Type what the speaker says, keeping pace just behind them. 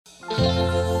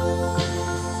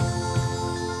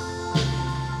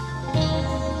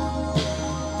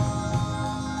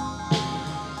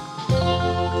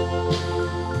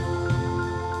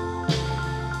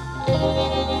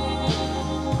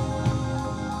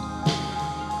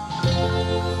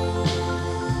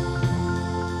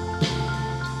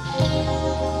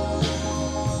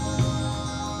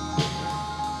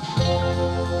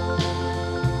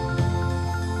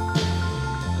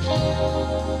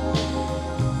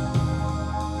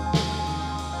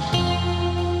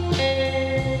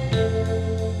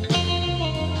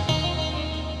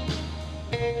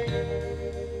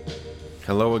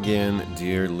Hello again,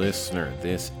 dear listener.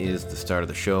 This is the start of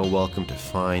the show. Welcome to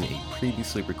Fine, a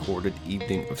previously recorded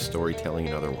evening of storytelling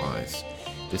and otherwise.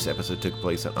 This episode took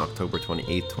place on October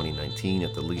 28, 2019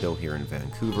 at the Lido here in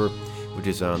Vancouver, which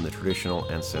is on the traditional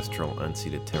ancestral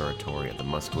unceded territory of the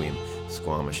Musqueam,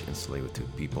 Squamish, and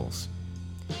Tsleil-Waututh peoples.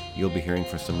 You'll be hearing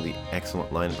from some of the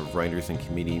excellent lineup of writers and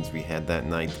comedians we had that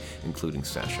night, including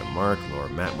Sasha Mark, Laura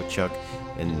Matwichuk,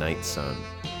 and Night Sun.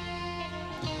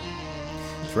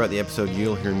 Throughout the episode,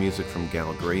 you'll hear music from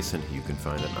Gal Grayson, who you can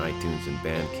find on iTunes and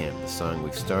Bandcamp. The song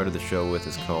we've started the show with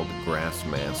is called Grass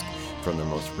Mask, from their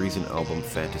most recent album,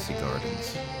 Fantasy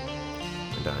Gardens.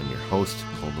 And I'm your host,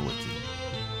 Cole Nowicki.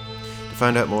 To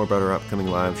find out more about our upcoming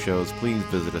live shows, please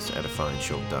visit us at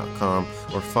afineshow.com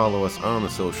or follow us on the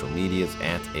social medias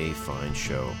at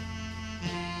afineshow.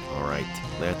 Alright,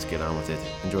 let's get on with it.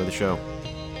 Enjoy the show.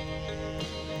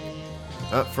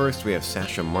 Up first, we have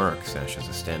Sasha Mark. Sasha's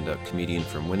a stand-up comedian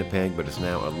from Winnipeg, but is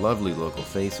now a lovely local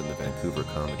face in the Vancouver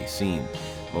comedy scene,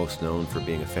 most known for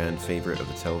being a fan favorite of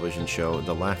the television show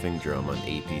The Laughing Drum on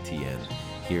APTN.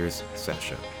 Here's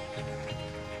Sasha.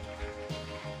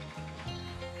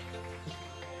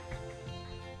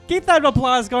 Keep that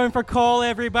applause going for Cole,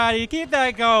 everybody. Keep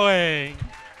that going.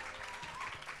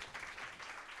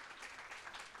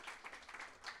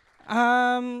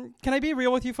 Can I be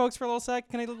real with you folks for a little sec?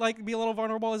 Can I be a little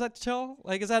vulnerable? Is that chill?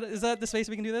 Is that the space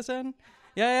we can do this in?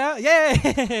 Yeah,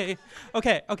 yay!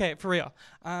 Okay, for real.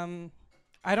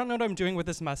 I don't know what I'm doing with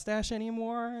this mustache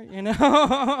anymore, you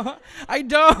know? I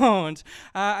don't.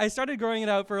 I started growing it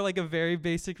out for a very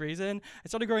basic reason. I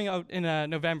started growing it out in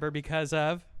November because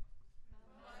I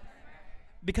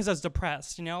was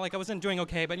depressed, you know? I wasn't doing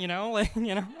okay, but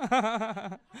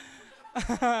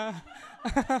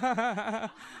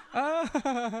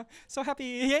so happy,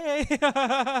 yay!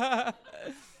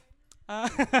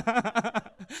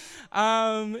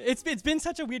 It's been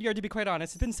such a weird year, to be quite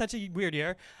honest. It's been such a weird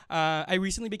year. I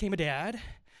recently became a dad,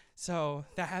 so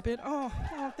that happened. Oh,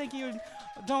 thank you.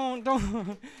 Don't.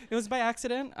 It was by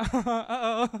accident.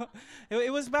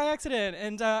 It was by accident,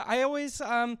 and I always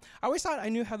thought I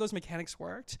knew how those mechanics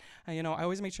worked. I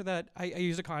always make sure that I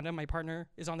use a condom. My partner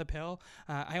is on the pill.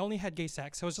 I only had gay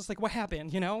sex, so it was just what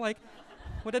happened?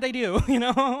 What did I do?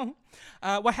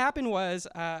 What happened was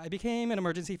I became an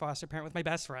emergency foster parent with my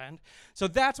best friend. So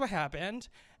that's what happened.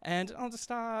 And I'll just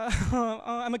stop.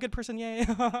 I'm a good person, yay!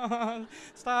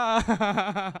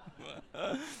 Stop.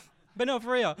 But no,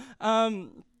 for real.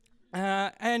 And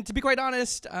to be quite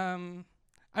honest, I'm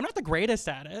not the greatest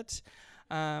at it.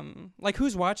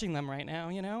 Who's watching them right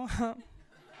now?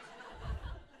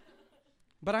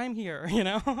 But I'm here.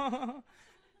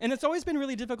 And it's always been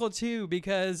really difficult, too,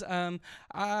 because I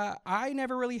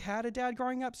never really had a dad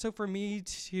growing up. So for me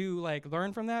to,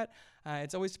 learn from that,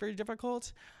 it's always very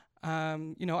difficult. I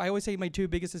always say my two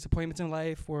biggest disappointments in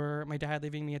life were my dad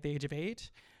leaving me at the age of 8,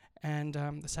 and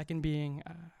the second being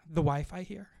the Wi-Fi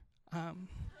here.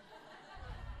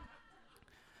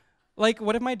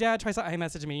 What if my dad tries to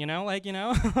iMessage me, knock,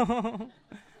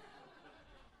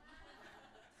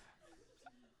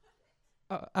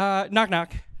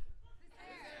 knock.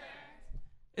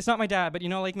 It's not my dad, but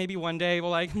maybe one day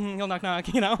we'll he'll knock knock,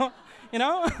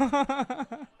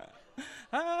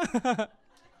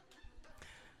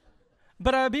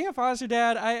 But being a foster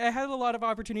dad, I had a lot of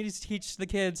opportunities to teach the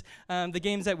kids the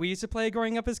games that we used to play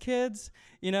growing up as kids.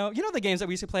 You know the games that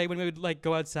we used to play when we would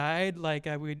go outside.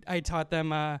 I taught them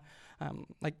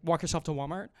walk yourself to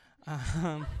Walmart.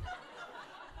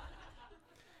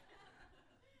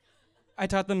 I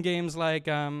taught them games like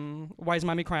why is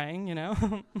mommy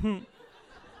crying?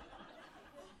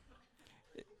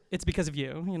 It's because of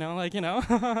you,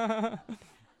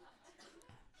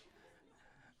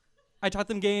 I taught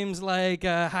them games like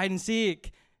hide and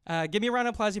seek. Give me a round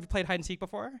of applause if you played hide and seek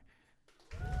before.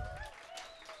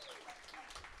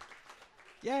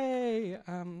 Yay!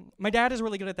 My dad is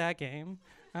really good at that game.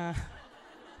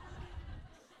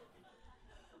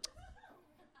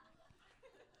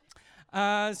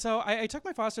 So I took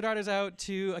my foster daughters out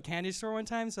to a candy store one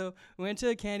time. So we went to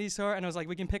a candy store, and I was like,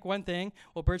 we can pick one thing,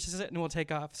 we'll purchase it, and we'll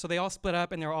take off. So they all split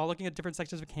up, and they were all looking at different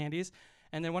sections of candies.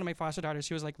 And then one of my foster daughters,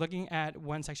 she was like looking at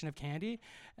one section of candy,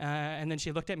 and then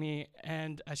she looked at me,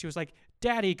 and she was like,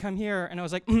 "Daddy, come here." And I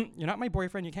was like, "You're not my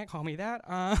boyfriend. You can't call me that.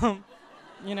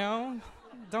 You know,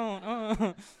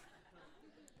 don't."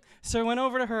 So I went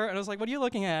over to her, and I was like, "What are you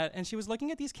looking at?" And she was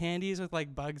looking at these candies with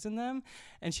like bugs in them,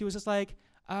 and she was just like,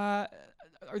 are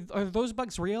those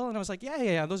bugs real?" And I was like,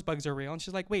 yeah, those bugs are real. And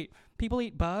she's like, "Wait, people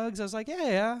eat bugs?" I was like,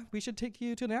 yeah, we should take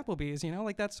you to an Applebee's, you know,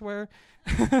 like that's where,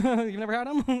 you've never had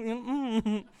them?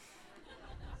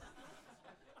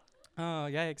 Oh,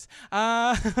 yikes.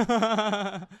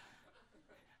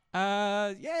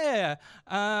 Yeah.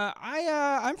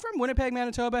 I'm from Winnipeg,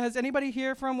 Manitoba. Has anybody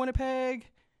here from Winnipeg?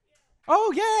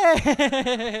 Oh,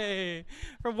 yay!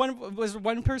 Was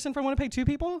one person from Winnipeg, two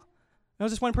people? No,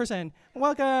 just one person.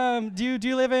 Welcome. Do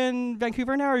you live in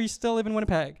Vancouver now, or you still live in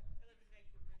Winnipeg?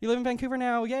 You live in Vancouver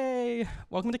now. Yay.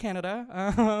 Welcome to Canada.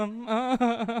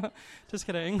 Just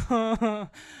kidding.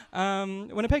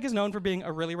 Winnipeg is known for being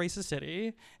a really racist city,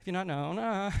 if you're not known.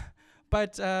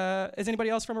 But is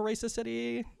anybody else from a racist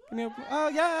city?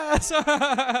 Oh, yes.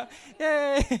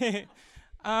 Yay.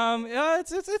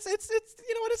 It's you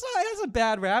know what, it has a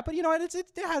bad rap, but you know what, it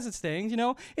has its things, you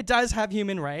know. It does have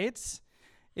human rights.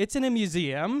 It's in a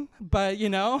museum, but you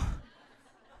know,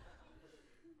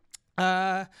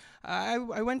 I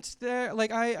went there,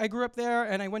 like I grew up there,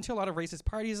 and I went to a lot of racist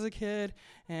parties as a kid,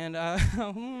 and I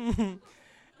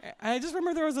just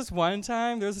remember there was this one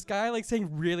time, there was this guy like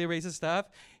saying really racist stuff.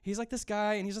 He's like this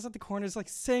guy, and he's just at the corners like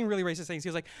saying really racist things. He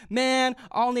was like, "Man,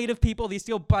 all native people, they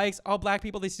steal bikes. All black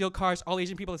people, they steal cars. All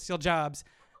Asian people, they steal jobs."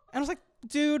 And I was like,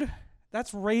 dude,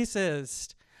 that's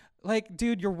racist. Like,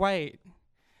 dude, you're white.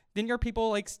 Didn't your people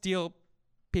like steal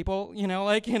people? You know,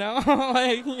 like, you know,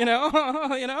 like, you know,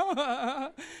 you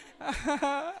know,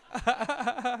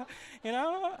 you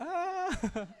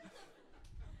know.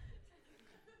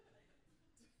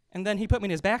 And then he put me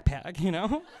in his backpack, you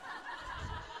know.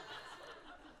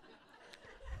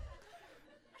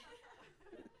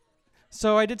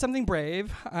 So I did something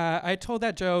brave. I told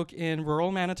that joke in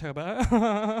rural Manitoba.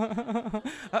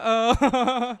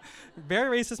 Uh-oh.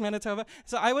 Very racist Manitoba.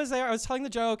 So I was there, I was telling the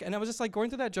joke, and I was just like going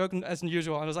through that joke as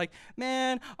usual. And I was like,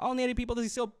 "Man, all native people, they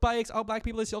steal bikes. All black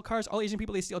people, they steal cars. All Asian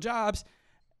people, they steal jobs."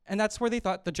 And that's where they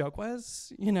thought the joke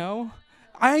was, you know.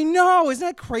 I know, isn't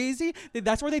that crazy?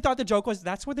 That's where they thought the joke was.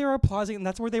 That's where they were applauding, and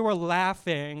that's where they were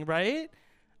laughing, right?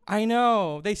 I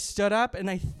know. They stood up, and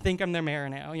I think I'm their mayor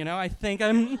now, you know? I think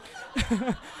I'm,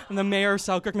 I'm the mayor of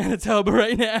Selkirk, Manitoba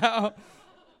right now.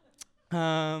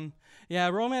 Yeah,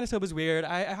 rural Manitoba is weird.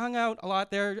 I hung out a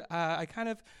lot there. I kind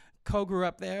of co-grew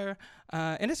up there.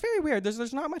 And it's very weird.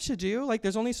 There's not much to do. Like,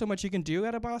 there's only so much you can do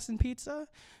at a Boston Pizza.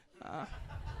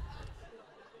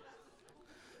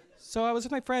 So I was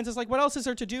with my friends. It's like, what else is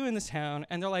there to do in this town?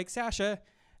 And they're like, "Sasha,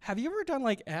 have you ever done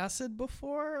like acid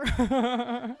before?"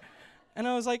 And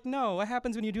I was like, "No, what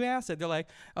happens when you do acid?" They're like,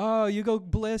 "Oh, you go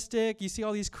ballistic, you see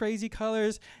all these crazy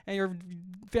colors, and your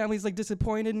family's like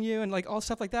disappointed in you," and like all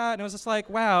stuff like that. And I was just like,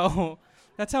 wow,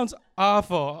 that sounds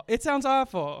awful. It sounds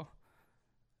awful.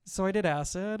 So I did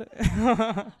acid.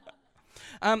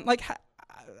 Like,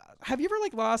 have you ever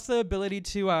like lost the ability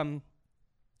to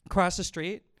cross the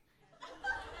street?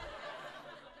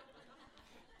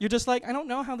 You're just like, I don't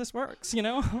know how this works, you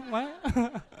know?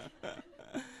 What?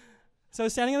 So I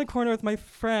was standing in the corner with my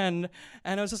friend,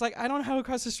 and I was just like, I don't know how to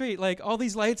cross the street. Like, all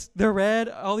these lights, they're red.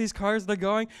 All these cars, they're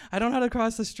going. I don't know how to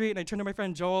cross the street. And I turned to my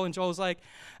friend Joel, and Joel was like,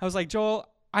 I was like, "Joel,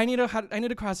 I need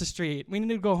to cross the street. We need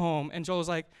to go home." And Joel was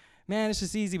like, "Man, it's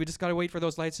just easy. We just got to wait for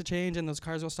those lights to change, and those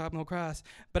cars will stop and we'll cross."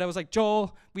 But I was like,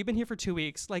 "Joel, we've been here for 2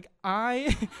 weeks. Like,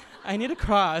 I need to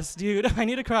cross, dude. I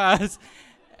need to cross."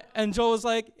 And Joel was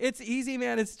like, "It's easy,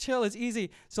 man. It's chill. It's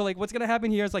easy." So, like, what's going to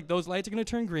happen here is, like, those lights are going to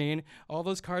turn green. All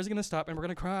those cars are going to stop, and we're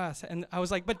going to cross. And I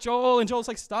was like, "But Joel," and Joel's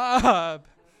like, "Stop."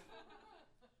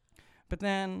 But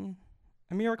then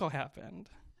a miracle happened.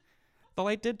 The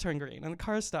light did turn green, and the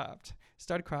cars stopped,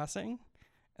 started crossing.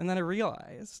 And then I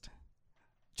realized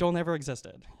Joel never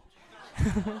existed.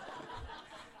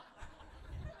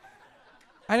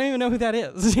 I don't even know who that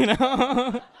is, you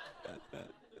know?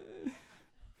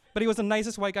 But he was the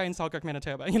nicest white guy in Selkirk,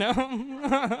 Manitoba, you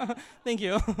know? Thank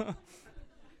you.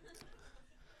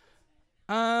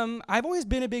 I've always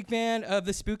been a big fan of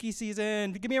the spooky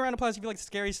season. Give me a round of applause if you like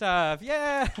scary stuff.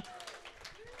 Yeah!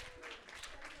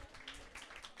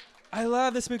 I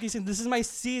love the spooky season. This is my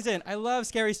season. I love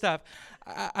scary stuff.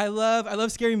 I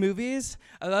love scary movies.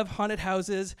 I love haunted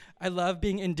houses. I love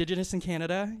being Indigenous in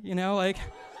Canada, you know? Like,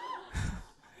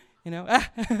 you know.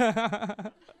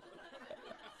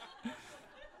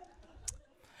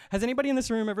 Has anybody in this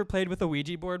room ever played with a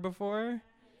Ouija board before?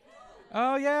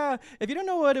 Oh, yeah. If you don't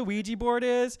know what a Ouija board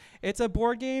is, it's a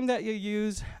board game that you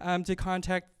use to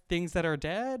contact things that are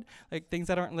dead, like things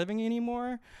that aren't living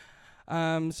anymore.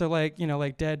 So like, you know,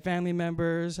 like dead family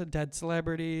members, dead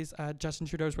celebrities, Justin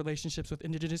Trudeau's relationships with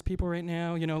Indigenous people right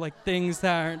now, you know, like things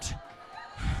that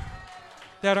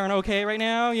aren't okay right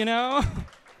now, you know?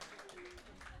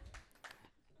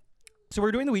 So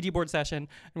we're doing the Ouija board session,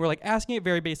 and we're like asking it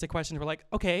very basic questions. We're like,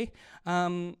 okay,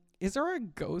 is there a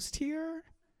ghost here?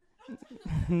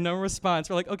 No response.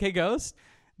 We're like, okay, ghost,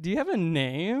 do you have a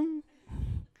name?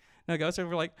 No ghost. And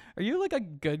we're like, are you like a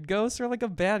good ghost or like a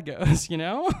bad ghost, you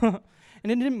know?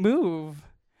 And it didn't move.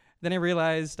 Then I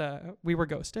realized we were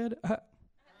ghosted.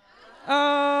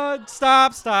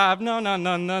 Stop. No.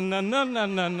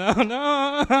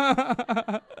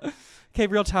 Okay,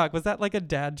 real talk. Was that like a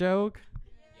dad joke?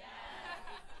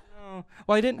 Yeah.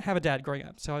 Well, I didn't have a dad growing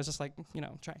up, so I was just like, you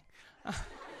know, trying.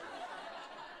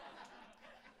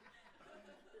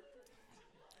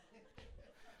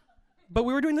 But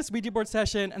we were doing this Ouija board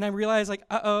session, and I realized, like,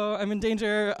 I'm in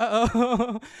danger,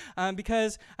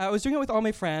 because I was doing it with all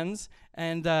my friends,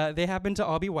 and they happened to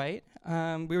all be white.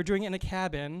 We were doing it in a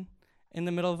cabin in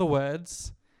the middle of the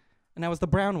woods, and I was the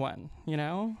brown one, you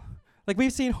know? Like,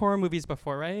 we've seen horror movies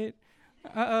before, right?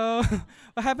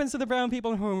 What happens to the brown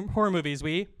people in horror movies?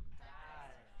 We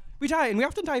die, and we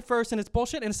often die first, and it's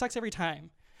bullshit, and it sucks every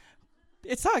time.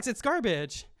 It sucks, it's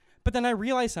garbage. But then I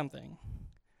realized something.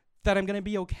 That I'm going to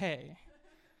be okay.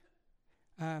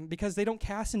 Because they don't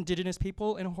cast Indigenous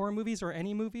people in horror movies or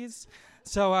any movies.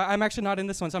 So I'm actually not in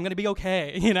this one, so I'm going to be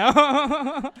okay, you know?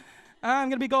 I'm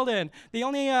going to be golden. The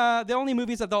only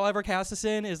movies that they'll ever cast us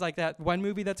in is like that one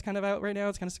movie that's kind of out right now.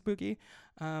 It's kind of spooky.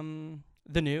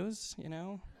 The News, you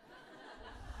know?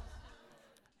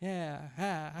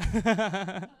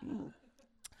 Yeah.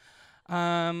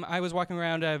 I was walking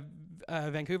around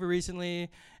Vancouver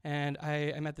recently, and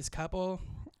I met this couple.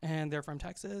 And they're from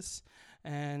Texas,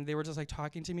 and they were just like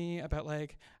talking to me about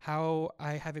like how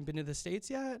I haven't been to the States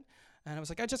yet. And I was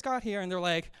like, I just got here, and they're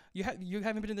like, you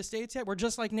haven't been to the States yet? We're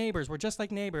just like neighbors. And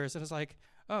I was like,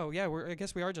 oh yeah, I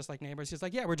guess we are just like neighbors. He's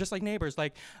like, yeah, we're just like neighbors,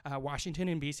 like Washington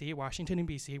and BC.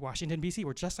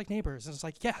 We're just like neighbors. And it's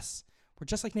like, yes, we're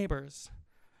just like neighbors.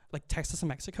 Like Texas and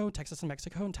Mexico, and Texas and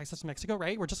Mexico,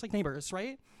 right? We're just like neighbors,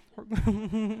 right?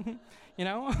 You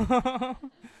know?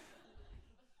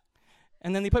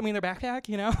 And then they put me in their backpack,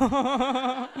 you know?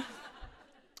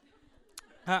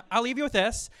 I'll leave you with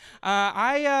this.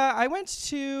 I went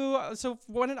to, so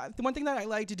one thing that I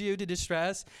like to do to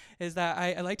distress is that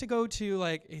I like to go to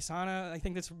like a sauna. I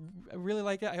think I really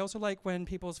like it. I also like when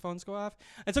people's phones go off.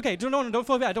 It's okay. No, don't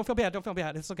feel bad. Don't feel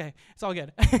bad. It's okay. It's all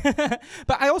good.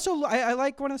 But I also, I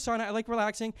like going to the sauna. I like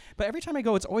relaxing. But every time I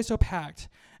go, it's always so packed.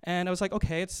 And I was like,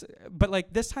 okay, but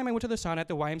like this time I went to the sauna at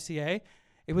the YMCA.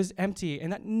 It was empty,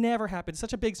 and that never happened. It's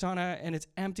such a big sauna, and it's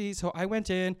empty. So I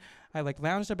went in, I like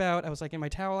lounged about. I was like in my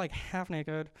towel, like half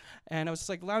naked, and I was just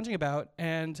like lounging about,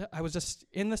 and I was just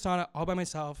in the sauna all by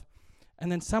myself.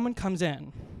 And then someone comes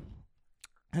in,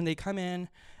 and they come in,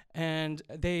 and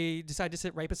they decide to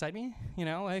sit right beside me. You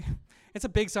know, like it's a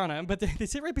big sauna, but they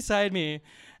sit right beside me,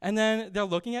 and then they're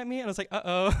looking at me, and I was like,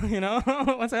 you know,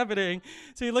 what's happening?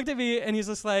 So he looked at me, and he's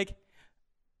just like,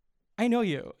 I know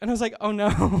you. And I was like, oh no.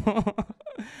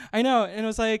 I know. And it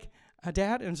was like,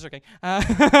 Dad? And I'm just joking.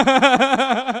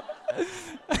 I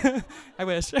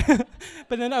wish.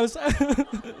 But then I was,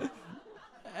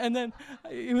 and then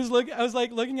I was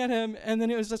like looking at him, and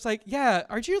then it was just like, yeah,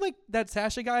 aren't you like that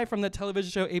Sasha guy from the television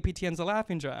show APTN's The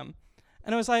Laughing Drum?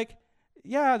 And I was like,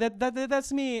 yeah,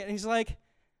 that's me. And he's like,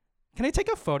 can I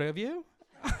take a photo of you?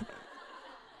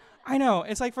 I know.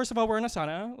 It's like, first of all, we're in a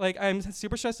sauna. Like, I'm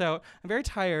super stressed out. I'm very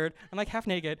tired. I'm like half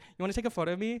naked. You want to take a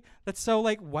photo of me? That's so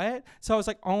like, what? So I was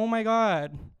like, oh my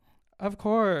God. Of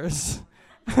course.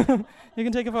 You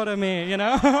can take a photo of me, you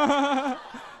know?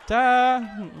 Duh.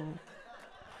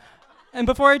 And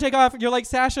before I take off, you're like,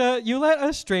 Sasha, you let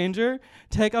a stranger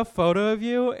take a photo of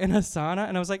you in a sauna?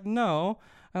 And I was like, no,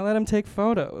 I let him take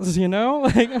photos, you know?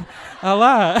 Like, a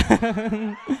lot.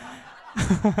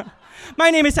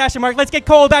 My name is Sasha Mark. Let's get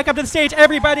Cole back up to the stage,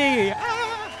 everybody.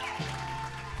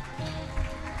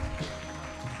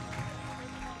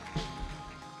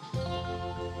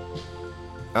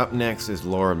 Up next is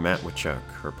Laura Matwichuk.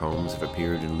 Her poems have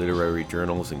appeared in literary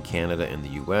journals in Canada and the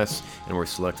US and were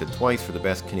selected twice for the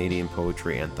Best Canadian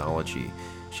Poetry Anthology.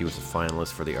 She was a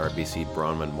finalist for the RBC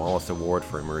Bronwyn Wallace Award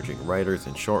for Emerging Writers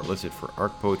and shortlisted for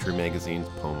Arc Poetry Magazine's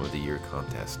Poem of the Year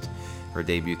contest. Her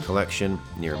debut collection,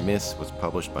 Near Miss, was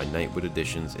published by Nightwood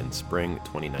Editions in spring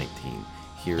 2019.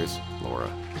 Here's Laura.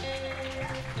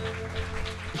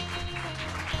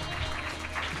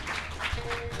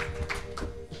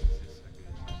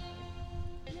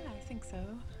 Yeah, I think so.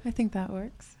 I think that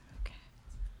works. Okay.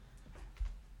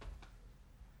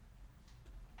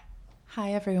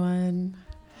 Hi, everyone.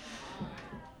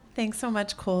 Thanks so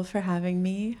much, Cole, for having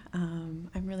me.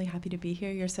 I'm really happy to be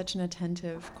here. You're such an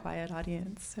attentive, quiet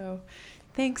audience. So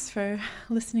thanks for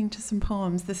listening to some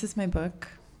poems. This is my book,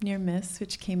 Near Miss,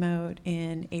 which came out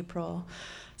in April.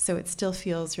 So it still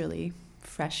feels really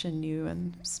fresh and new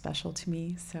and special to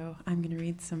me. So I'm going to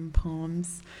read some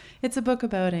poems. It's a book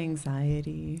about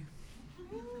anxiety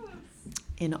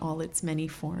in all its many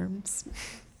forms.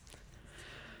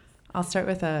 I'll start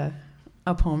with a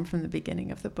poem from the beginning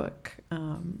of the book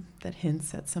that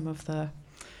hints at some of the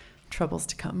troubles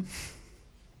to come.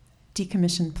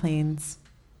 Decommissioned planes.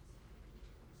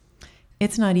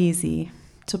 It's not easy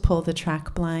to pull the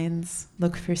track blinds,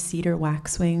 look for cedar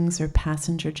waxwings or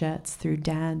passenger jets through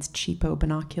Dad's cheapo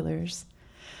binoculars.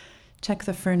 Check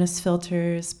the furnace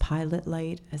filters, pilot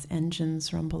light as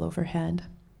engines rumble overhead.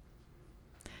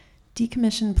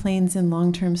 Decommissioned planes in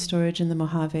long-term storage in the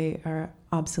Mojave are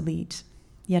obsolete,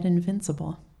 yet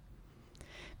invincible.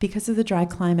 Because of the dry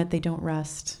climate, they don't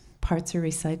rust. Parts are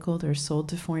recycled or sold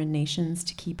to foreign nations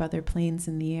to keep other planes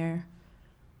in the air.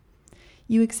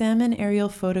 You examine aerial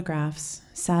photographs,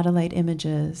 satellite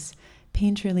images,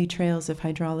 painterly trails of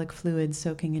hydraulic fluid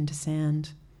soaking into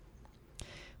sand.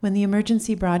 When the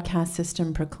emergency broadcast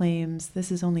system proclaims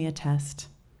this is only a test,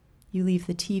 you leave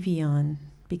the TV on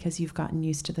because you've gotten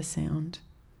used to the sound.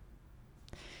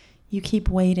 You keep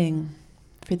waiting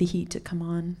for the heat to come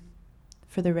on,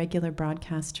 for the regular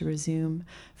broadcast to resume,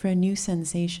 for a new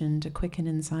sensation to quicken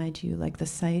inside you, like the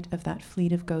sight of that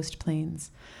fleet of ghost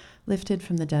planes, lifted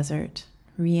from the desert,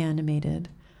 reanimated,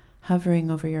 hovering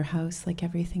over your house like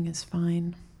everything is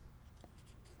fine.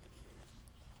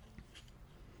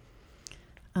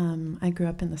 I grew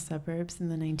up in the suburbs in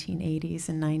the 1980s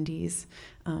and 90s,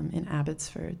 in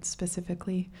Abbotsford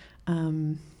specifically.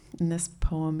 And this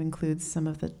poem includes some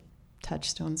of the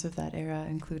touchstones of that era,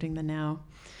 including the now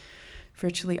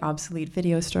virtually obsolete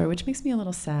video store, which makes me a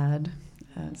little sad,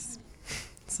 as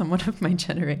someone of my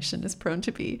generation is prone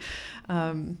to be.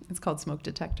 It's called Smoke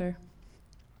Detector.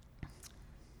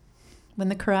 When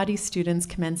the karate students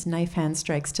commence knife hand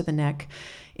strikes to the neck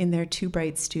in their Too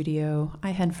Bright studio,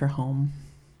 I head for home.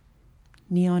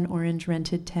 Neon orange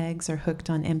rented tags are hooked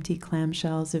on empty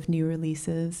clamshells of new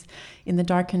releases in the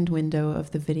darkened window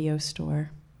of the video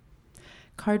store.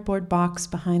 Cardboard box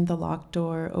behind the locked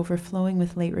door, overflowing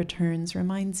with late returns,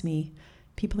 reminds me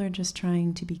people are just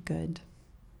trying to be good.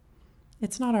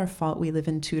 It's not our fault we live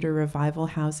in Tudor revival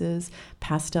houses,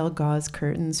 pastel gauze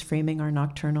curtains framing our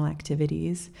nocturnal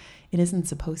activities. It isn't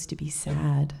supposed to be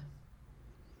sad.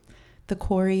 The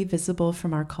quarry, visible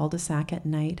from our cul-de-sac at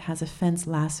night, has a fence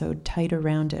lassoed tight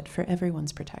around it for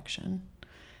everyone's protection.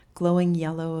 Glowing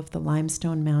yellow of the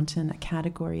limestone mountain, a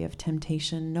category of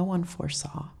temptation no one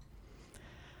foresaw.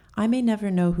 I may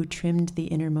never know who trimmed the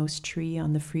innermost tree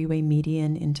on the freeway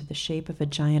median into the shape of a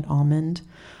giant almond,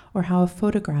 or how a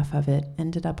photograph of it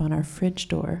ended up on our fridge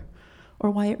door,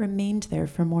 or why it remained there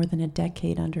for more than a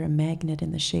decade under a magnet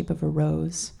in the shape of a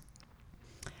rose.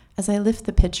 As I lift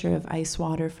the pitcher of ice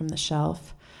water from the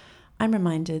shelf, I'm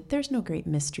reminded there's no great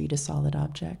mystery to solid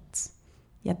objects,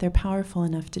 yet they're powerful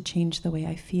enough to change the way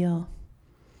I feel.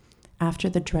 After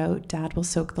the drought, Dad will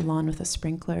soak the lawn with a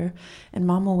sprinkler, and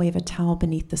Mom will wave a towel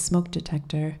beneath the smoke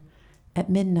detector. At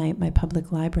midnight, my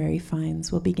public library finds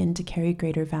will begin to carry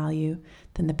greater value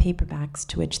than the paperbacks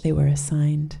to which they were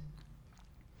assigned.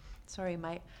 Sorry,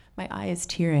 my eye is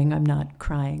tearing. I'm not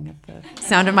crying at the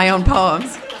sound of my own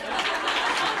poems.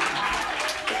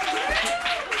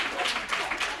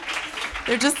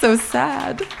 They're just so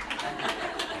sad.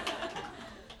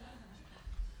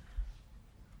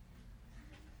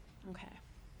 Okay.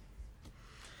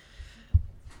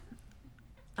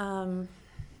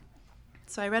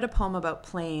 So I read a poem about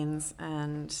planes,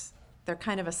 and they're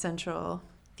kind of a central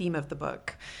theme of the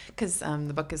book, because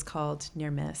the book is called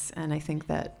Near Miss, and I think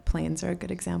that planes are a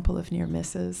good example of near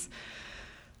misses.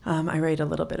 I write a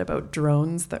little bit about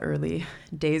drones, the early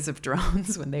days of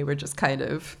drones, when they were just kind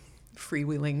of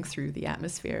freewheeling through the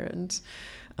atmosphere, and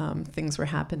things were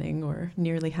happening or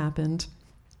nearly happened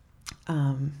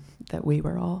that we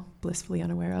were all blissfully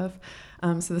unaware of.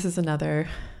 So this is another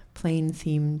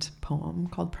plane-themed poem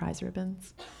called Prize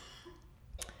Ribbons.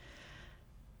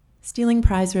 Stealing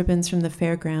prize ribbons from the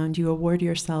fairground, you award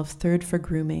yourself third for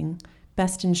grooming.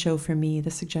 Best in show for me,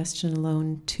 the suggestion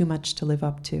alone too much to live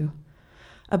up to.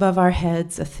 Above our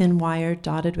heads, a thin wire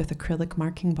dotted with acrylic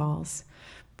marking balls.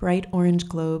 Bright orange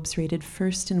globes rated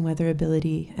first in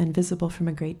weatherability and visible from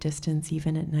a great distance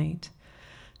even at night.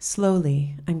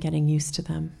 Slowly, I'm getting used to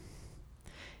them.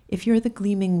 If you're the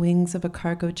gleaming wings of a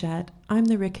cargo jet, I'm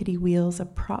the rickety wheels a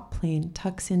prop plane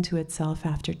tucks into itself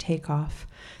after takeoff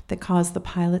that cause the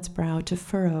pilot's brow to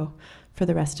furrow for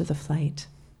the rest of the flight.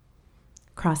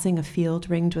 Crossing a field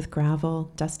ringed with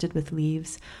gravel, dusted with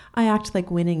leaves, I act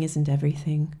like winning isn't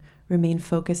everything, remain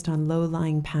focused on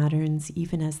low-lying patterns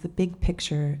even as the big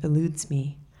picture eludes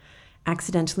me.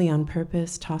 Accidentally on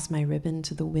purpose, toss my ribbon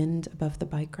to the wind above the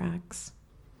bike racks.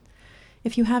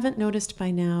 If you haven't noticed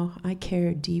by now, I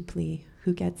care deeply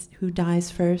who dies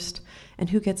first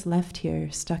and who gets left here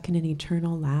stuck in an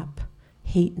eternal lap,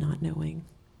 hate not knowing.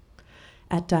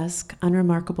 At dusk,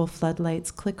 unremarkable floodlights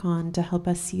click on to help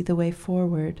us see the way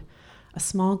forward. A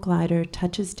small glider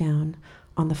touches down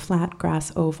on the flat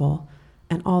grass oval,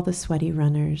 and all the sweaty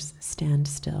runners stand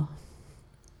still.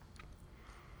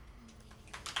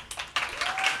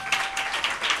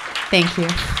 Thank you.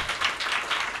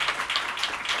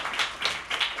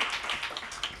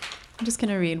 I'm just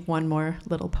going to read one more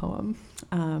little poem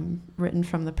written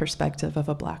from the perspective of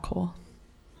a black hole.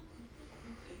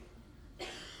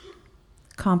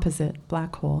 Composite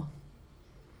black hole.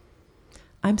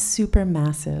 I'm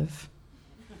supermassive.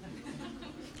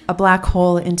 A black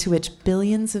hole into which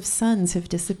billions of suns have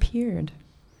disappeared.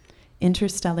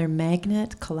 Interstellar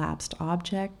magnet, collapsed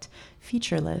object,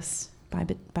 featureless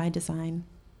by design.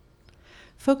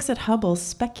 Folks at Hubble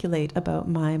speculate about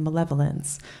my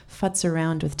malevolence, futz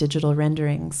around with digital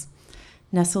renderings.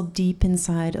 Nestled deep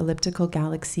inside elliptical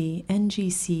galaxy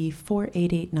NGC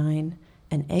 4889,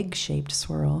 an egg-shaped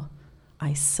swirl,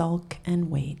 I sulk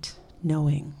and wait,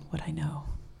 knowing what I know.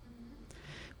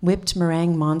 Whipped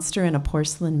meringue monster in a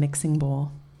porcelain mixing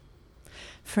bowl.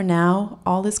 For now,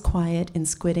 all is quiet in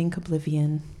squid ink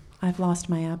oblivion. I've lost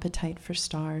my appetite for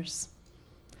stars.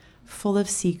 Full of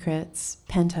secrets,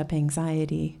 pent-up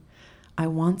anxiety, I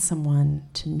want someone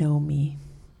to know me.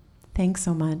 Thanks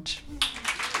so much.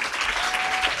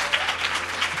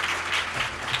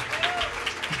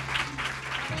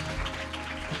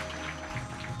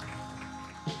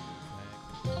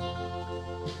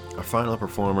 Our final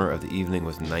performer of the evening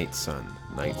was Night Sun.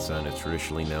 Night Sun is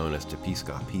traditionally known as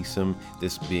Tepisca Pisum,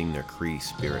 this being their Cree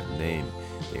spirit name.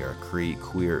 They are a Cree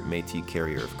queer Métis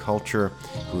carrier of culture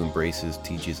who embraces,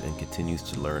 teaches, and continues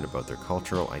to learn about their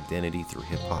cultural identity through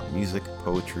hip-hop music,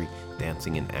 poetry,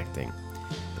 dancing, and acting.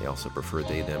 They also prefer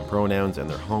they-them pronouns, and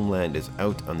their homeland is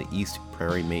out on the East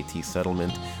Prairie Métis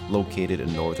settlement located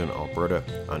in northern Alberta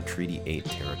on Treaty 8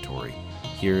 territory.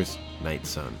 Here's Night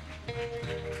Sun.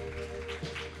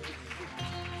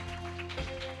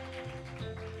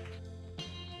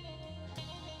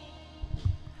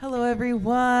 Hello,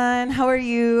 everyone. How are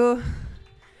you?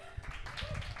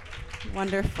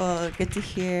 Wonderful. Good to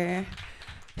hear.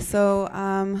 So,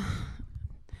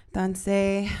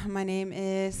 Danse, my name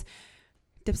is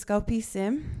Dipskaupi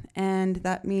Sim, and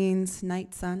that means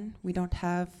night sun. We don't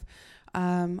have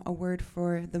a word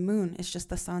for the moon. It's just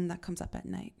the sun that comes up at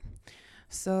night.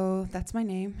 So that's my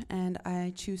name, and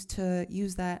I choose to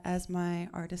use that as my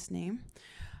artist name.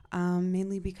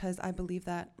 Mainly because I believe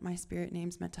that my spirit name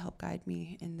is meant to help guide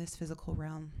me in this physical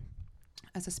realm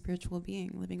as a spiritual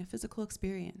being, living a physical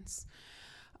experience.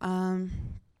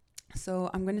 So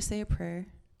I'm going to say a prayer,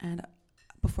 and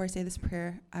before I say this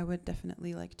prayer, I would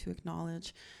definitely like to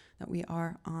acknowledge that we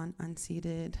are on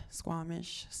unceded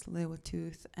Squamish,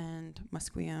 Tsleil-Waututh, and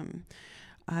Musqueam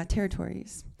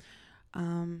territories.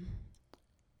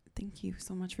 Thank you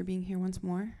so much for being here once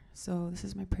more. So this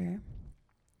is my prayer.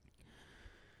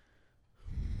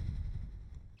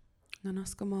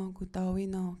 Nanaskamo gutawi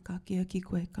no kakia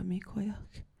kikwe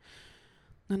kamikoyak.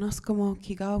 Nanaskamo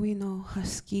kigawi no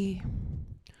husky.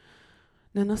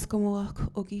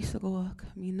 Nanaskamoak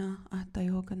ogisagoak mina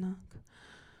atayoganak.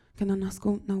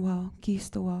 Kananaskum nawao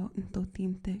kistawao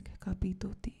ntotimtek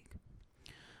kapitotik.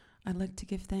 I'd like to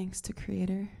give thanks to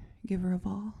Creator, Giver of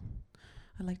all.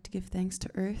 I'd like to give thanks to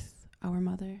Earth, our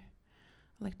Mother.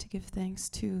 I'd like to give thanks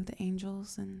to the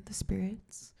angels and the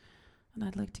spirits. And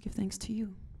I'd like to give thanks to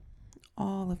you,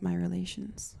 all of my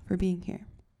relations, for being here.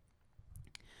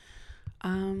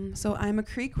 So I'm a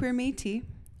Cree queer Métis.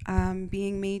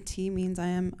 Being Métis means I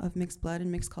am of mixed blood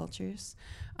and mixed cultures.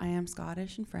 I am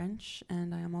Scottish and French,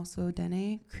 and I am also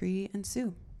Dene, Cree, and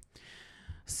Sioux.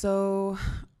 So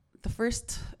the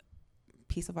first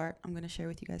piece of art I'm going to share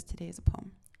with you guys today is a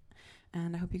poem,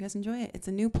 and I hope you guys enjoy it. It's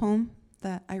a new poem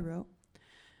that I wrote.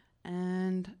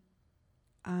 And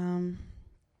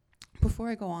before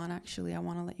I go on, actually, I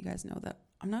want to let you guys know that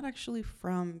I'm not actually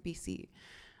from BC.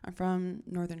 I'm from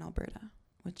Northern Alberta,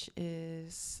 which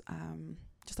is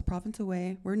just a province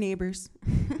away. We're neighbors.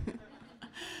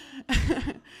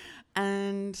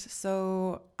 And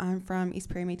so I'm from East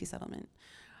Prairie Métis Settlement.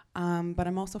 But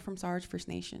I'm also from Sarge First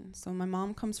Nation. So my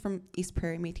mom comes from East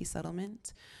Prairie Métis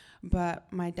Settlement, but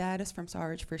my dad is from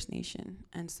Sarge First Nation.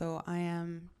 And so I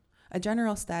am a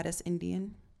general status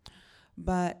Indian,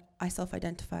 but I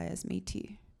self-identify as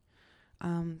Métis.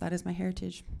 That is my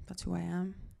heritage. That's who I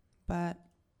am. But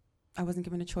I wasn't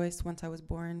given a choice once I was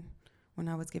born, when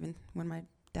my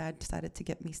dad decided to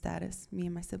get me status, me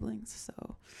and my siblings.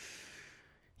 So,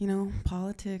 you know,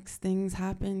 politics, things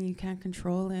happen, you can't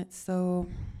control it. So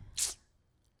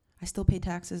I still pay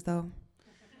taxes though.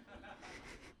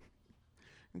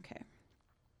 Okay.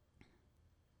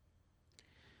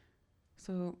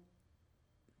 So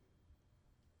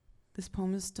this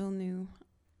poem is still new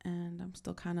and I'm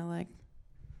still kind of like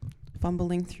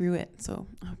fumbling through it. So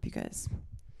I hope you guys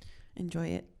enjoy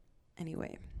it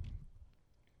anyway.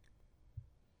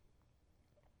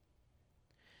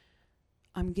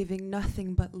 I'm giving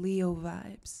nothing but Leo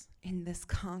vibes in this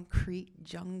concrete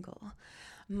jungle.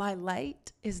 My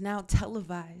light is now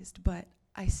televised, but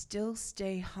I still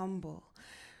stay humble.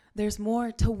 There's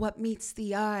more to what meets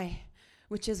the eye,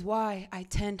 which is why I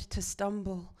tend to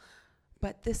stumble.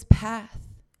 But this path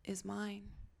is mine,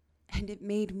 and it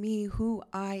made me who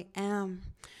I am.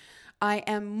 I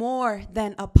am more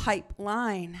than a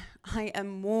pipeline. I am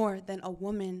more than a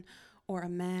woman or a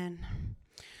man.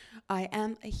 I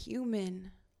am a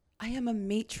human. I am a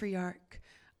matriarch.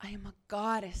 I am a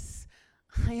goddess.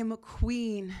 I am a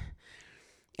queen.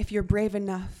 If you're brave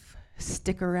enough,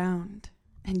 stick around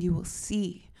and you will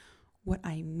see what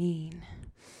I mean.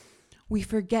 We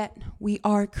forget we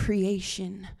are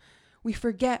creation. We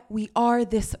forget we are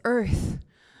this earth.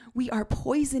 We are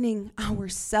poisoning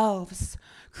ourselves,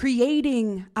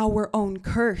 creating our own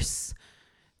curse.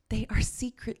 They are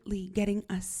secretly getting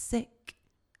us sick.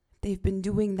 They've been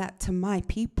doing that to my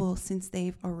people since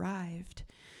they've arrived.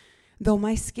 Though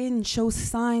my skin shows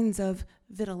signs of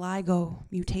vitiligo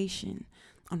mutation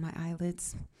on my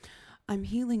eyelids, I'm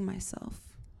healing myself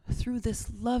through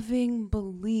this loving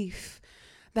belief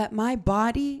that my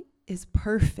body is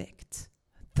perfect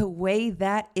the way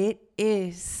that it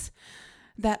is,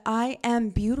 that I am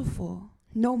beautiful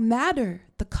no matter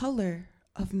the color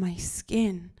of my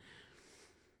skin.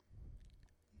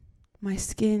 My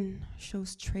skin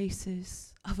shows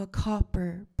traces of a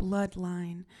copper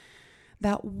bloodline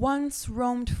that once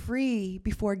roamed free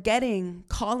before getting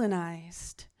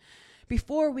colonized,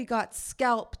 before we got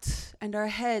scalped and our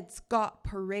heads got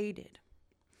paraded,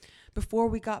 before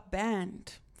we got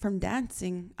banned from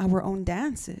dancing our own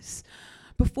dances,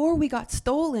 before we got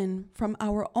stolen from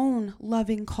our own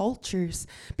loving cultures,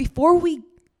 before we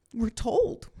were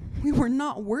told we were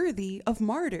not worthy of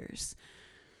martyrs.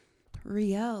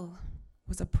 Riel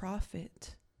was a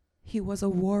prophet. He was a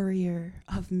warrior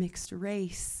of mixed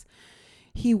race.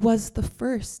 He was the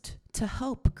first to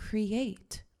help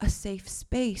create a safe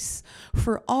space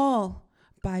for all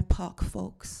BIPOC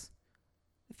folks.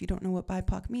 If you don't know what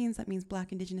BIPOC means, that means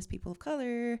Black, Indigenous, people of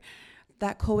color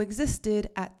that coexisted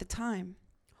at the time,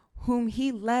 whom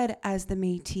he led as the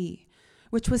Métis,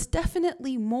 which was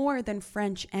definitely more than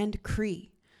French and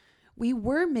Cree. We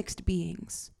were mixed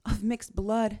beings of mixed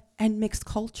blood and mixed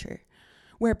culture,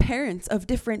 where parents of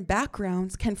different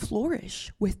backgrounds can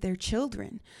flourish with their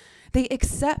children. They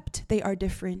accept they are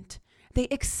different. They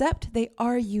accept they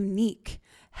are unique.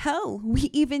 Hell, we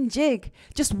even jig.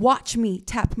 Just watch me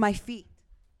tap my feet.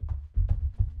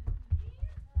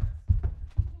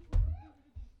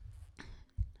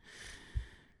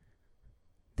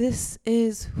 This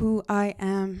is who I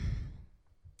am.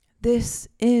 This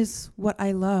is what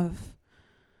I love.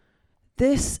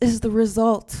 This is the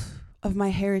result of my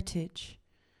heritage,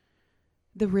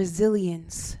 the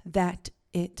resilience that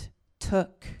it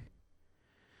took.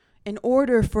 In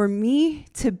order for me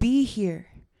to be here,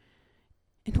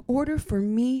 in order for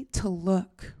me to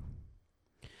look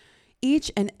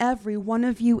each and every one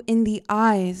of you in the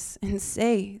eyes and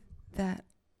say that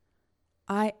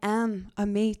I am a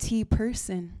Métis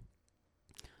person.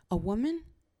 A woman?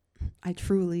 I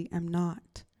truly am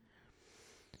not.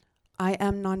 I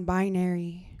am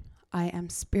non-binary. I am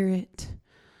spirit.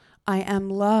 I am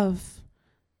love.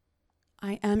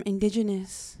 I am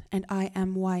Indigenous, and I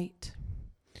am white.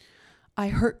 I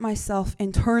hurt myself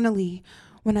internally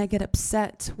when I get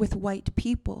upset with white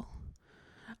people.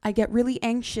 I get really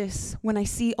anxious when I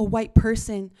see a white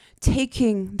person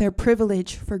taking their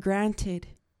privilege for granted.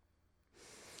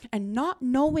 and not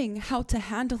knowing how to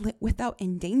handle it without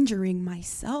endangering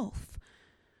myself.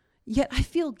 Yet I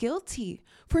feel guilty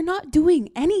for not doing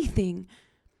anything.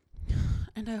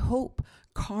 And I hope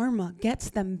karma gets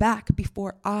them back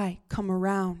before I come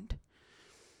around.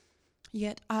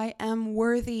 Yet I am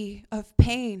worthy of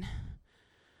pain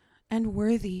and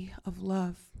worthy of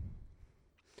love.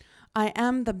 I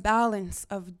am the balance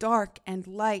of dark and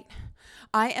light.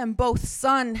 I am both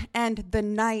sun and the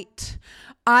night.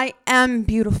 I am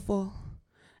beautiful,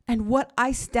 and what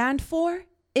I stand for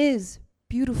is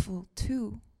beautiful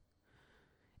too.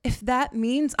 If that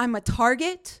means I'm a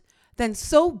target, then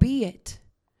so be it.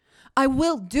 I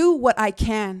will do what I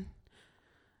can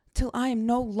till I am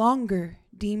no longer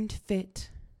deemed fit.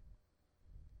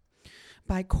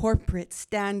 By corporate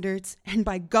standards and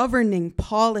by governing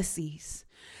policies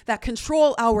that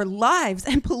control our lives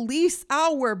and police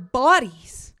our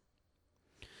bodies,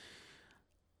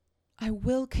 I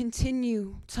will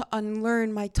continue to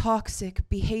unlearn my toxic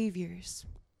behaviors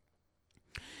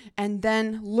and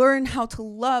then learn how to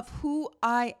love who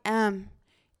I am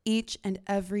each and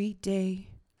every day.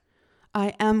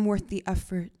 I am worth the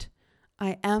effort.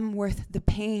 I am worth the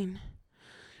pain.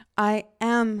 I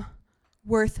am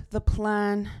worth the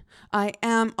plan. I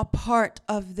am a part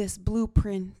of this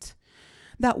blueprint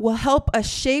that will help us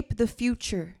shape the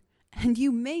future. And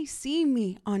you may see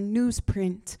me on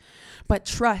newsprint, but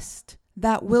trust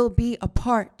that will be a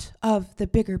part of the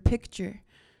bigger picture.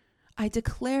 I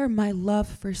declare my love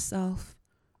for self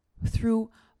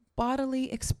through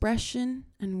bodily expression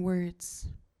and words.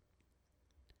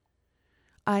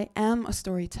 I am a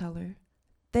storyteller,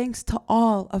 thanks to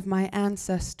all of my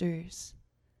ancestors,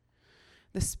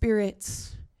 the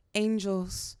spirits,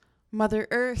 angels, Mother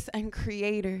Earth, and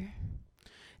Creator.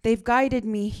 They've guided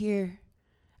me here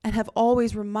and have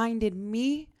always reminded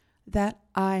me that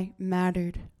I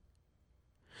mattered.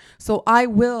 So I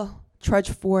will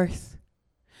trudge forth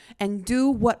and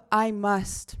do what I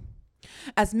must,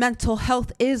 as mental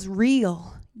health is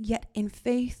real, yet in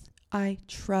faith I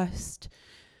trust.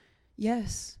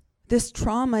 Yes, this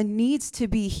trauma needs to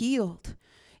be healed,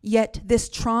 yet this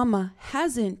trauma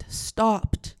hasn't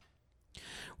stopped.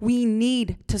 We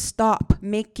need to stop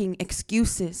making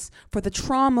excuses for the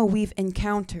trauma we've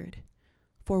encountered,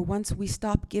 for once we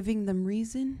stop giving them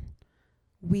reason,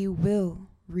 we will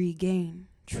regain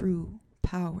true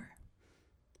power.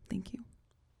 Thank you.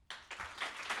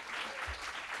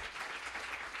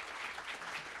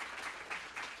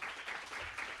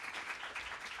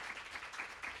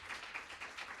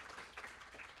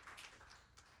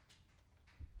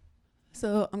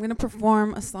 So I'm going to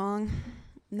perform a song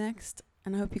next,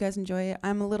 and I hope you guys enjoy it.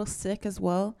 I'm a little sick as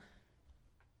well.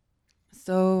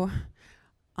 So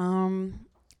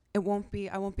I won't be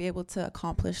able to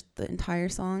accomplish the entire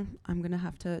song. I'm going to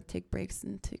have to take breaks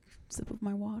and take a sip of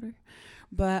my water.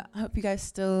 But I hope you guys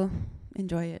still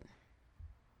enjoy it.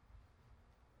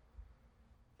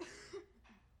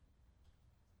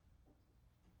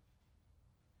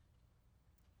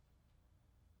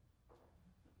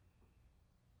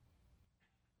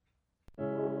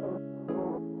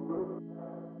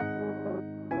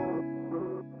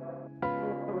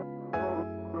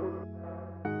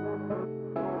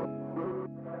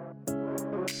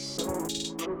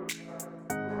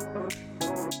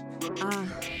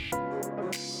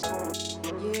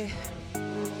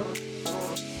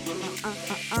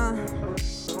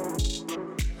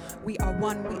 We are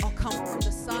one, we all come from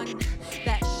the sun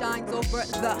that shines over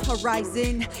the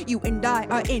horizon. You and I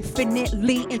are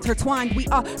infinitely intertwined. We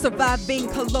are surviving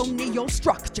colonial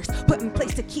structures put in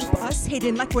place to keep us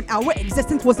hidden, like when our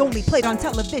existence was only played on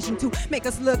television to make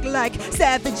us look like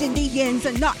savage Indians,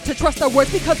 and not to trust our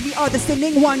words because we are the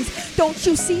sinning ones. Don't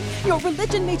you see? Your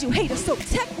religion made you hate us, so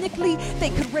technically they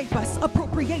could rape us,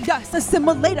 appropriate us,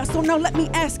 assimilate us. So now let me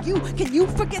ask you, can you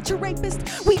forget your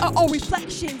rapist? We are all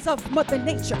reflections of Mother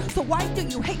Nature, so why do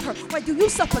you hate her? Why do you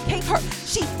supplicate her?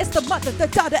 She is the mother, the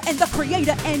daughter, and the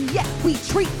creator, and yet we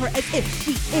treat her as if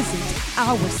she isn't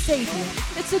our savior.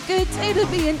 It's a good day to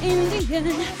be an Indian.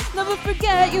 Never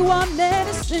forget you are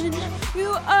medicine. You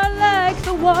are like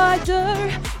the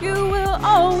water. You will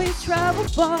always travel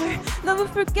far. Never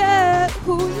forget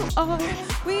who you are.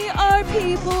 We are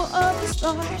people of the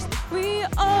stars. We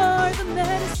are the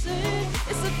medicine.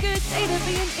 It's a good day to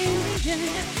be an Indian.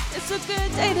 It's a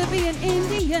good day to be an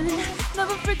Indian.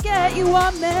 Never forget you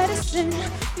are medicine.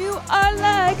 You are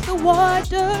like the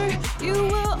water. You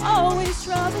will always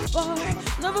travel far.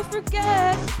 Never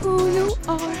forget who you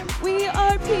are. We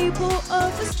are people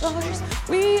of the stars.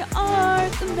 We are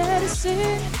the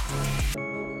medicine.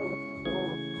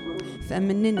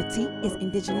 Femininity is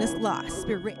indigenous law.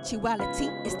 Spirituality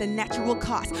is the natural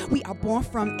cause. We are born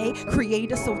from a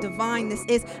creator so divine. This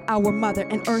is our mother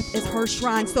and earth is her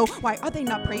shrine. So why are they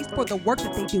not praised for the work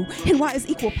that they do? And why is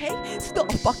equal pay still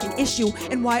a fucking issue?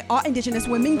 And why are indigenous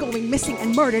women going missing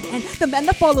and murdered? And the men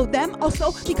that follow them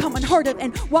also become unheard of?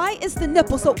 And why is the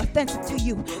nipple so offensive to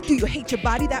you? Do you hate your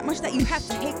body that much that you have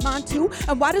to hate mine too?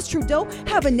 And why does Trudeau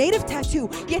have a native tattoo?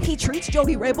 Yet he treats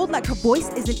Jody Raybould like her voice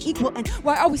isn't equal. And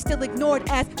why are we still ignored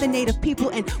as the native people?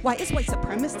 And why is white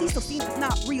supremacy still seen as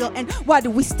not real? And why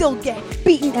do we still get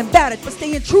beaten and battered for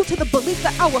staying true to the belief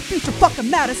that our future fucking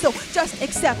matters? So just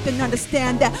accept and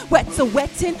understand that wet's a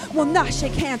wettin' will not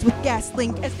shake hands with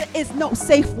GasLink, as there is no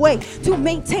safe way to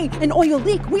maintain an oil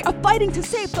leak. We are fighting to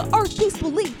save the earth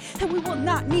peacefully, and we will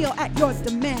not kneel at your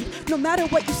demand. No matter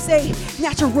what you say,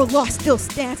 natural law still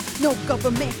stands. No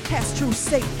government has true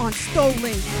say on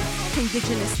stolen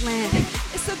indigenous land.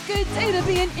 It's a good day to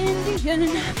be an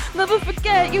Indian. Never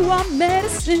forget you are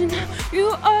medicine. You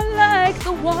are like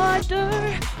the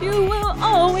water. You will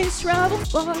always travel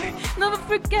far. Never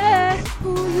forget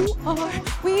who you are.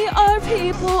 We are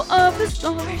people of the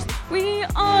stars. We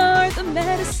are the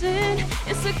medicine.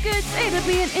 It's a good day to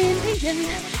be an Indian.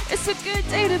 It's a good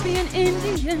day to be an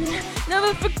Indian.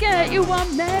 Never forget you are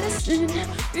medicine.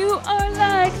 You are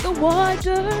like the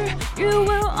water. You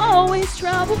will always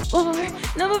travel far.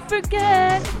 Never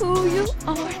forget who you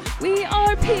are. We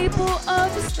are people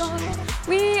of the stars.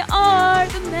 We are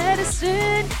the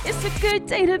medicine. It's a good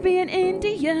day to be an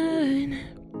Indian.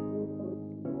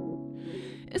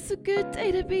 It's a good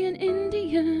day to be an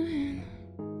Indian.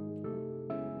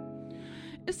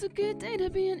 It's a good day to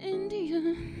be an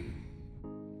Indian.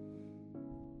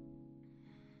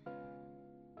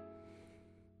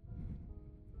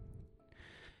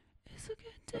 It's a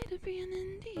good day to be an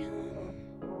Indian.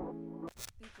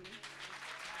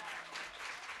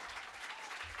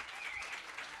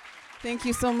 Thank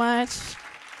you so much.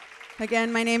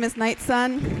 Again, my name is Night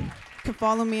Sun. You can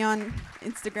follow me on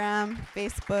Instagram,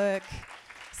 Facebook,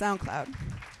 SoundCloud.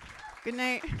 Good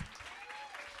night.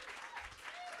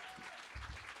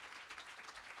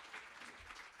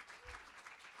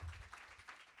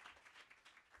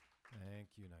 Thank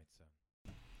you, Night Sun.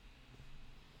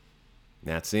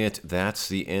 That's it. That's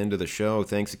the end of the show.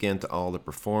 Thanks again to all the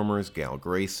performers, Gal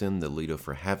Grayson, the Lido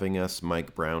for having us,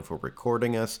 Mike Brown for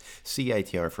recording us,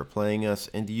 CITR for playing us,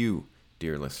 and you,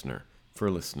 dear listener,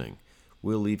 for listening.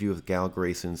 We'll leave you with Gal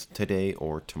Grayson's Today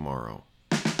or Tomorrow.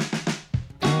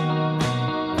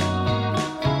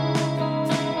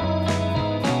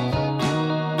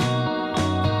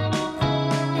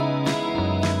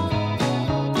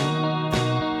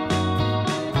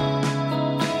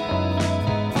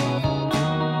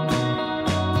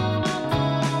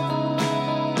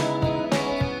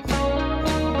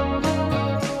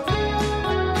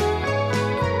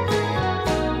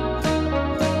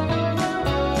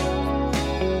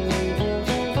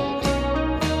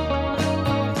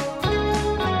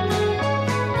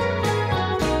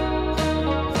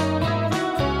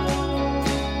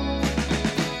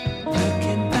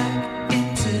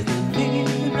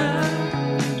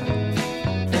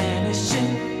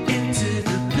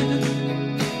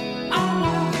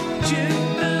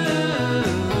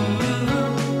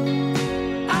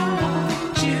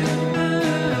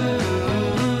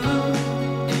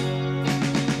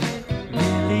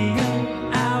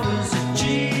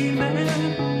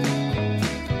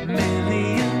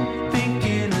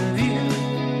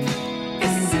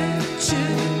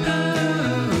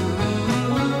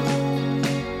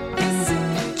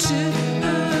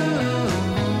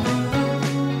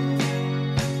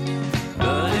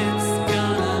 But it's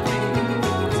gonna be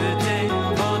today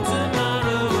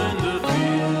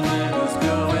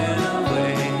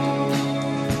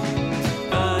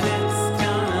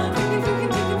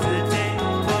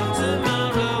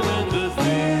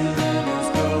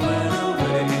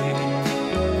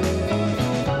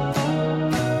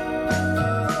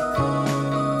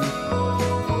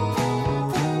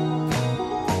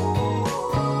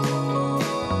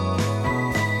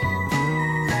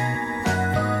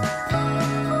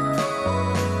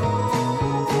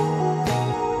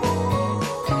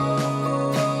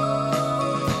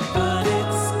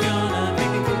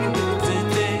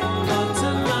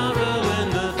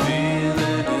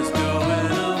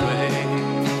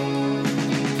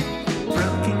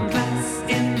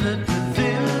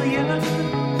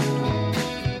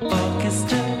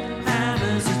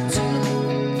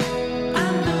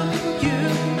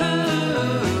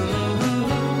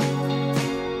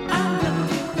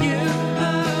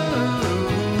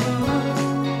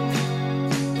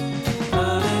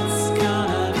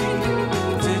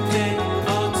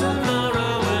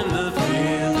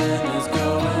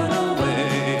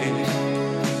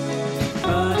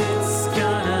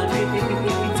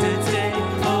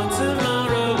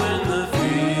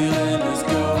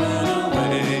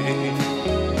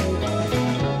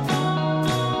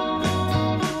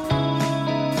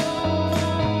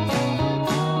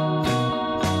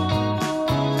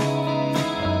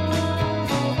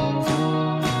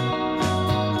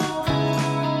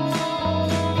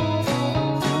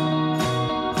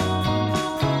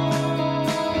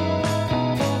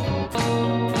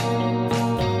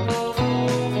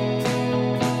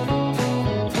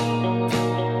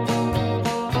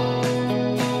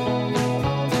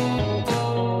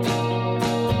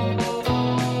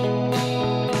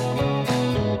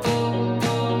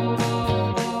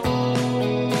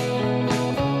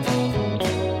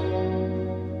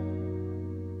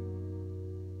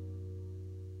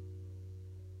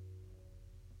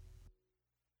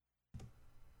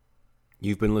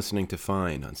You've been listening to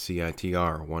Fine on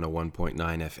CITR 101.9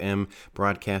 FM,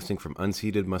 broadcasting from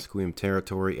unceded Musqueam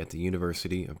territory at the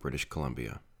University of British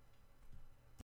Columbia.